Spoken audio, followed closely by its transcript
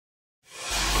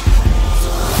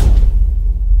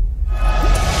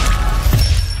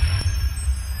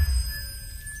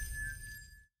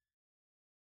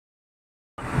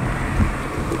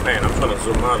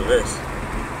zoom out of this.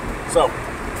 So,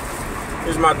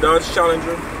 here's my Dodge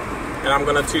Challenger, and I'm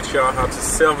gonna teach y'all how to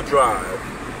self-drive.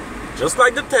 Just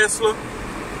like the Tesla,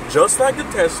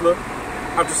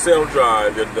 how to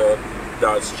self-drive the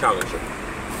Dodge Challenger.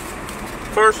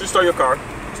 First, you start your car,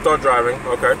 start driving,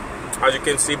 okay? As you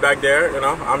can see back there, you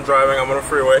know, I'm driving, I'm on the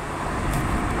freeway.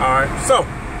 All right, so,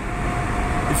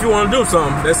 if you wanna do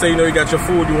something, let's say you know you got your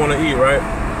food you wanna eat, right?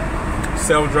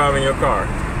 Self-driving your car.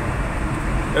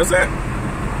 That's it.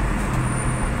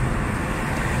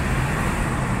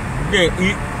 You can't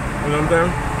eat, you know what I'm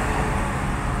saying?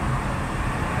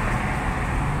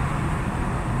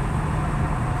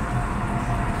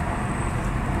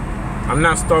 I'm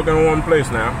not stuck in one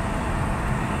place now.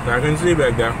 I can see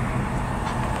back there.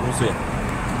 Let me see.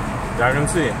 I can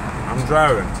see. I'm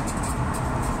driving.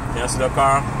 You see the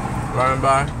car running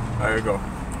by? There you go.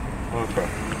 Okay.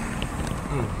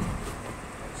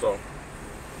 So,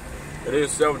 it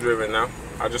is self-driven now.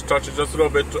 I just touch it just a little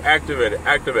bit to activate it.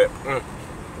 Activate.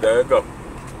 There you go.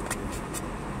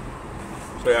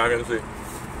 So y'all can see.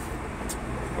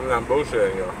 I'm not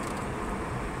bullshitting y'all.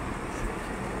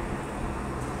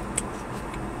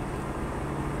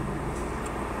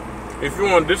 If you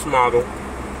want this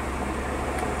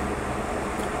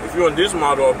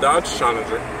model of Dodge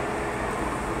Challenger,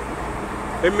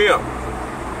 hit me up.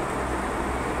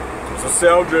 It's a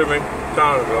self-driven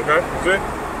Challenger, okay? See?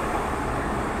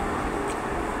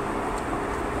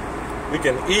 We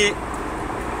can eat.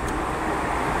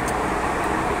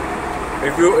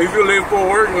 If you live for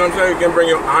work, you know what I'm saying, you can bring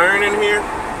your iron in here.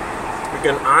 You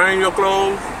can iron your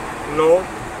clothes, you know.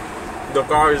 The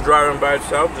car is driving by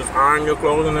itself, just iron your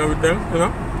clothes and everything, you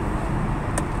know.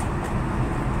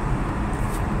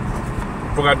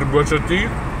 Forgot to brush your teeth.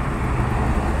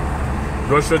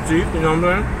 Brush your teeth, you know what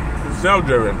I'm saying? It's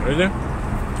self-driven, isn't it?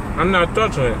 I'm not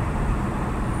touching it.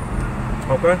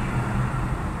 Okay?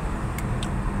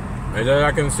 And as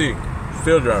I can see,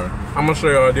 still driving. I'm gonna show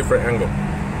you a different angle.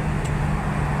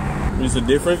 It's a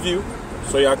different view,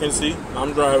 so y'all can see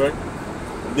I'm driving.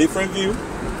 Different view.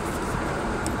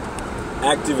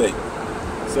 Activate.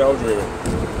 Self-driven.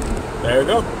 There you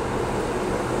go.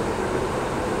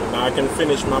 And now I can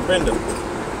finish my bender.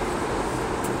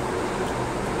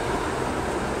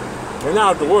 You don't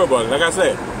have to worry about it. Like I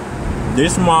said,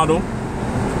 this model,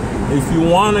 if you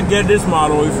want to get this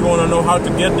model, if you want to know how to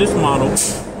get this model,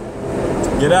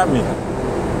 get at me.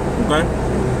 Okay?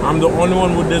 I'm the only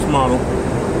one with this model.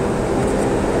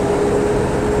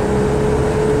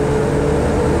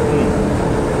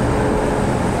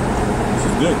 This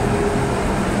is good.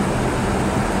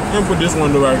 And put this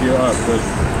one right here up, because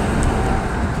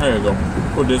there you go.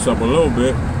 Put this up a little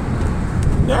bit.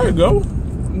 There you go.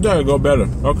 There you go, better.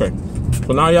 Okay.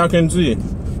 So now y'all can see.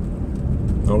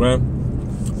 Okay?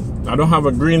 I don't have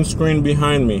a green screen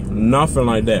behind me. Nothing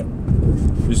like that.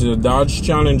 This is a Dodge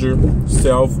Challenger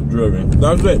self-driven.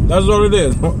 That's it. That's all it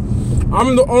is.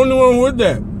 I'm the only one with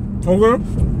that. Okay?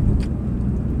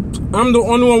 I'm the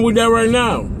only one with that right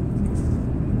now.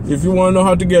 If you want to know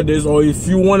how to get this, or if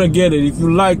you want to get it, if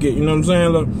you like it, you know what I'm saying?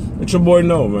 Look, let your boy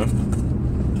know, man.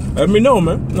 Let me know,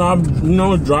 man. Now, I'm, you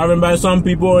know, driving by some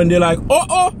people and they're like,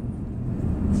 oh.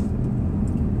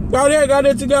 Got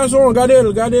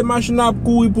it, machine up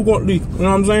cool, you know what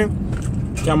I'm saying?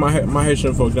 Yeah, my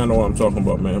Haitian folks don't know what I'm talking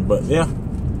about, man. But yeah.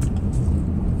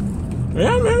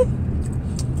 Yeah,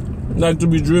 man. Like to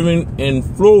be driven in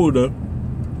Florida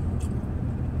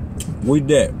with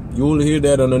that. You will hear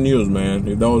that on the news, man.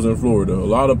 If that was in Florida, a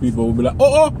lot of people will be like,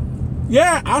 oh,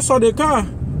 yeah, I saw the car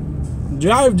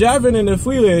driving in the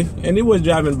freeway, and it was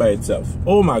driving by itself.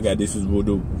 Oh my God, this is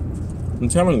voodoo. I'm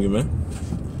telling you, man.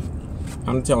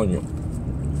 I'm telling you.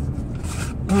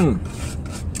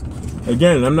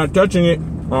 Again, I'm not touching it.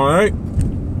 All right,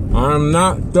 I'm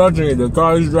not touching it. The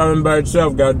car is driving by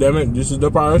itself. God damn it! This is the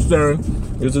power steering.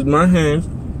 This is my hands.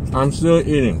 I'm still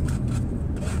eating.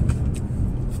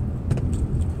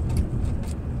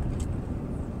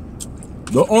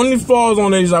 The only flaws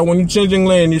on it is that when you're changing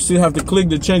lane, you still have to click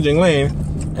the changing lane,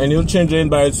 and it'll change it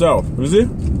by itself. You see?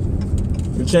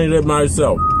 You change it by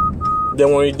itself.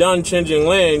 Then when you're done changing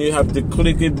lane, you have to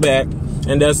click it back,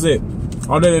 and that's it.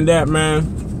 Other than that, man,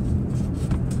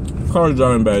 car's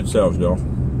driving by itself, y'all.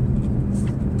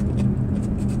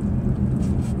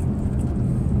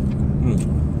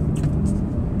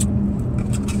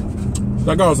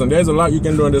 Like I was saying, there's a lot you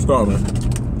can do in this car, man.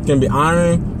 It can be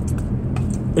iron.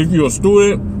 If you're a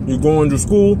student, you're going to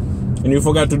school, and you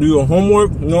forgot to do your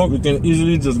homework, you know, you can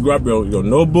easily just grab your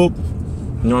notebook.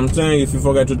 You know what I'm saying? If you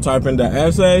forgot to type in the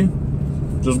essay,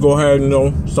 just go ahead and, you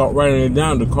know, start writing it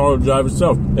down. The car will drive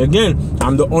itself. Again,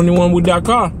 I'm the only one with that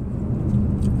car.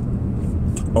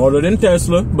 other than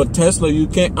Tesla. But Tesla, you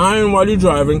can't iron while you're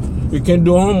driving. You can't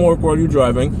do homework while you're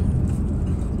driving.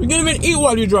 You can't even eat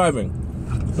while you're driving.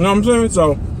 You know what I'm saying?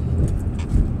 So,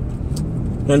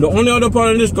 and the only other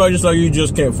part of this car, just like you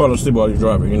just can't fall asleep while you're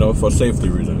driving, you know, for safety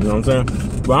reasons. You know what I'm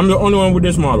saying? But I'm the only one with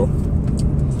this model.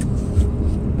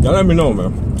 Y'all let me know,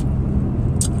 man.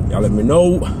 Y'all let me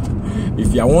know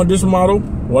if y'all want this model.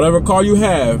 Whatever car you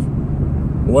have,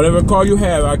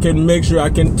 I can make sure I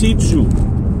can teach you.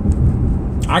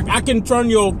 I can turn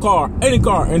your car, any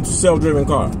car, into self-driven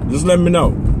car. Just let me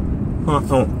know.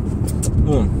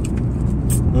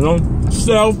 You know,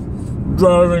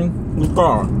 self-driving the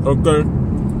car, okay?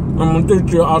 I'm gonna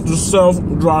teach you how to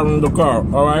self-driving the car,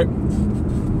 alright?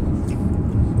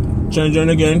 Change it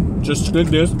again, just click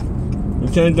this. You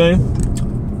change lane,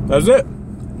 that's it.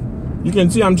 You can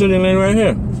see I'm changing lane right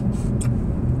here.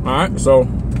 Alright, so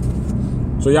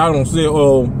y'all don't say,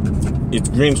 oh, it's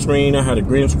green screen. I had a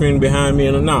green screen behind me,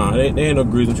 and nah, there ain't no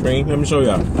green screen. Let me show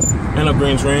y'all. Ain't no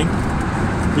green screen.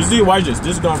 You see, watch this.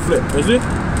 This is gonna flip. Is it?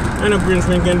 Ain't no green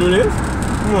screen can do this.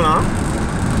 Come on now.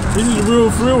 This is a real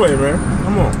freeway, man.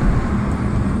 Come on.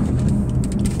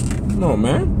 Come on,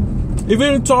 man.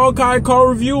 Even Tall Guy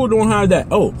Car Review don't have that.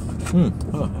 Oh,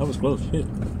 that was close. Shit.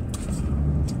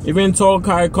 Even Tall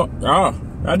Guy Car.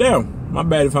 Goddamn. My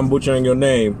bad if I'm butchering your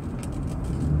name.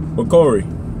 But Corey.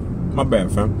 My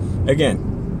bad, fam.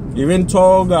 Again, even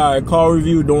Tall Guy Car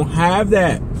Review don't have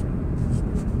that.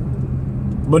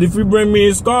 But if you bring me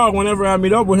his car whenever I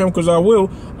meet up with him, because I will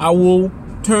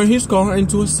turn his car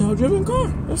into a self-driven car.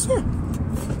 That's it.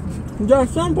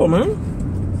 That's simple, man.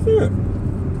 Yeah.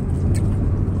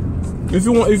 If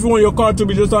you want your car to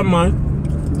be just like mine,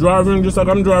 driving just like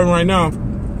I'm driving right now,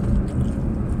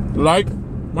 like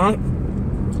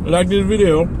this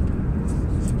video,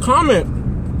 comment,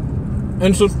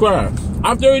 and subscribe.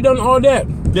 After you done all that,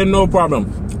 then no problem.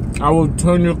 I will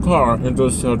turn your car into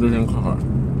a self-driving car.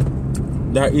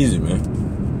 That easy, man.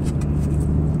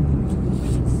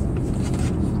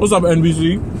 What's up,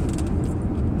 NBC?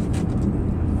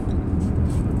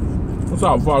 What's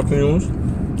up, Fox News?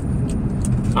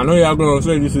 I know y'all gonna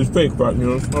say this is fake, Fox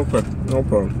News. Okay, no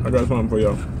problem. I got something for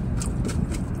y'all.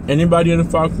 Anybody in the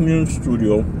Fox News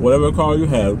studio, whatever car you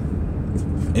have,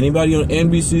 anybody on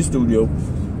NBC studio,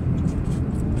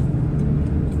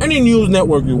 any news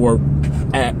network you work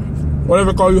at,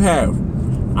 whatever car you have,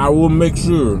 I will make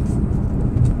sure.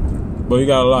 But you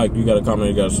gotta like, you gotta comment,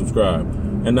 you gotta subscribe,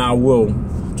 and I will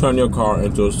turn your car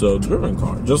into a self-driven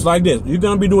car, just like this. You're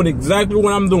gonna be doing exactly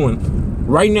what I'm doing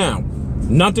right now.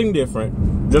 Nothing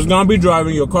different. Just gonna be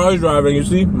driving. Your car is driving. You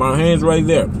see, my hands right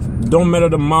there. Don't matter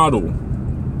the model.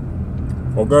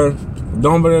 Okay,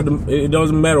 it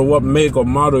doesn't matter what make or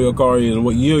model your car is,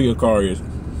 what year your car is.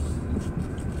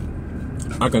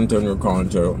 I can turn your car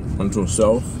into a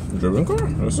self-driven car.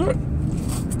 That's it.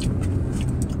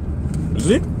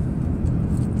 See?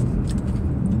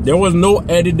 There was no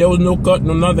edit, there was no cut,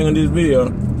 no nothing in this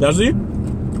video. Y'all see?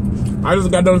 I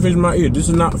just got done fixing my ear. This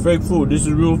is not fake food. This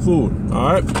is real food.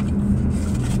 Alright?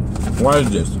 Why is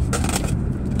this?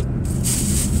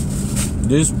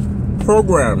 This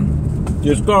program,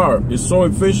 this car is so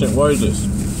efficient. What is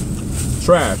this?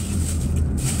 Trash.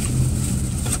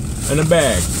 And a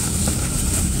bag.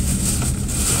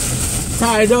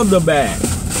 Tied up the bag.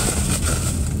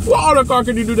 What other car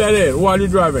can you do that in while you're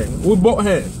driving? With both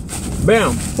hands.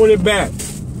 Bam. Put it back.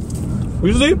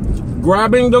 You see?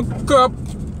 Grabbing the cup.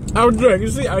 I'll drink. You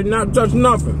see? I did not touch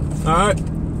nothing. Alright?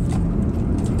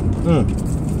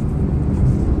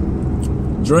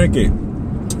 Drink it.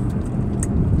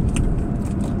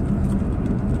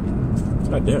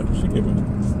 God damn, she gave me.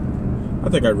 I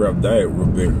think I grabbed diet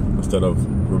root beer instead of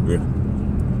root beer.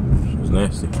 She was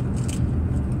nasty.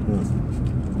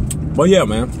 But yeah,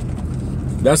 man.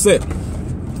 That's it.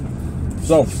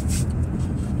 So,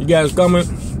 you guys comment,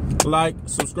 like,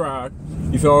 subscribe.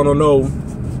 If y'all don't know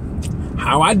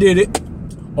how I did it,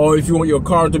 or if you want your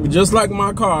car to be just like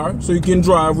my car, so you can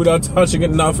drive without touching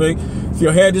it, nothing. If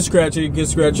your head is scratchy, you can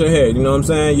scratch your head. You know what I'm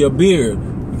saying? Your beard,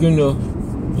 you know.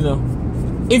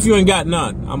 If you ain't got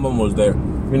none, I'm almost there.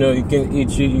 You know, you can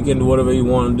eat shit, you can do whatever you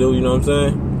want to do. You know what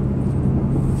I'm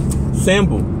saying?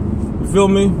 Simple. You feel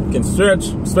me? You can stretch,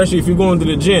 especially if you're going to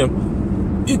the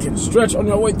gym. You can stretch on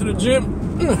your way to the gym.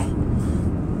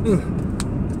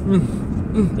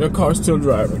 Your car's still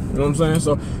driving. You know what I'm saying?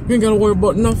 So you ain't gotta worry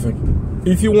about nothing.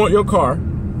 If you want your car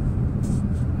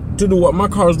to do what my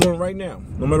car is doing right now,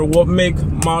 no matter what make,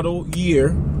 model, year,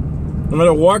 no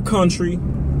matter what country,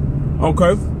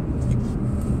 okay,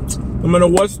 no matter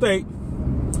what state,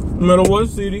 no matter what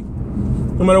city,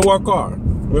 no matter what car,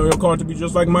 you want your car to be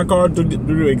just like my car, to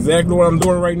do exactly what I'm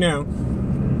doing right now.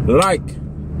 Like,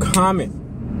 comment,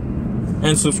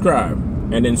 and subscribe.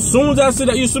 And then as soon as I see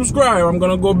that you subscribe, I'm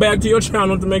going to go back to your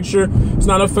channel to make sure it's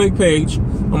not a fake page.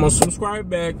 I'm going to subscribe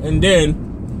back, and then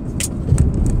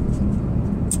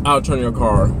I'll turn your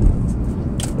car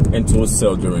into a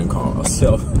self-driven car. A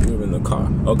self-driven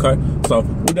car. Okay? So,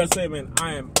 with that said, man,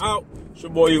 I am out. It's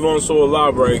your boy Yvonne Soul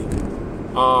Libre.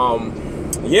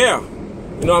 Yeah.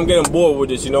 You know, I'm getting bored with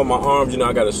this. You know, my arms, you know,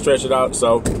 I got to stretch it out.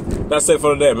 So, that's it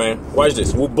for today, man. Watch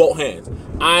this. With both hands.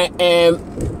 I am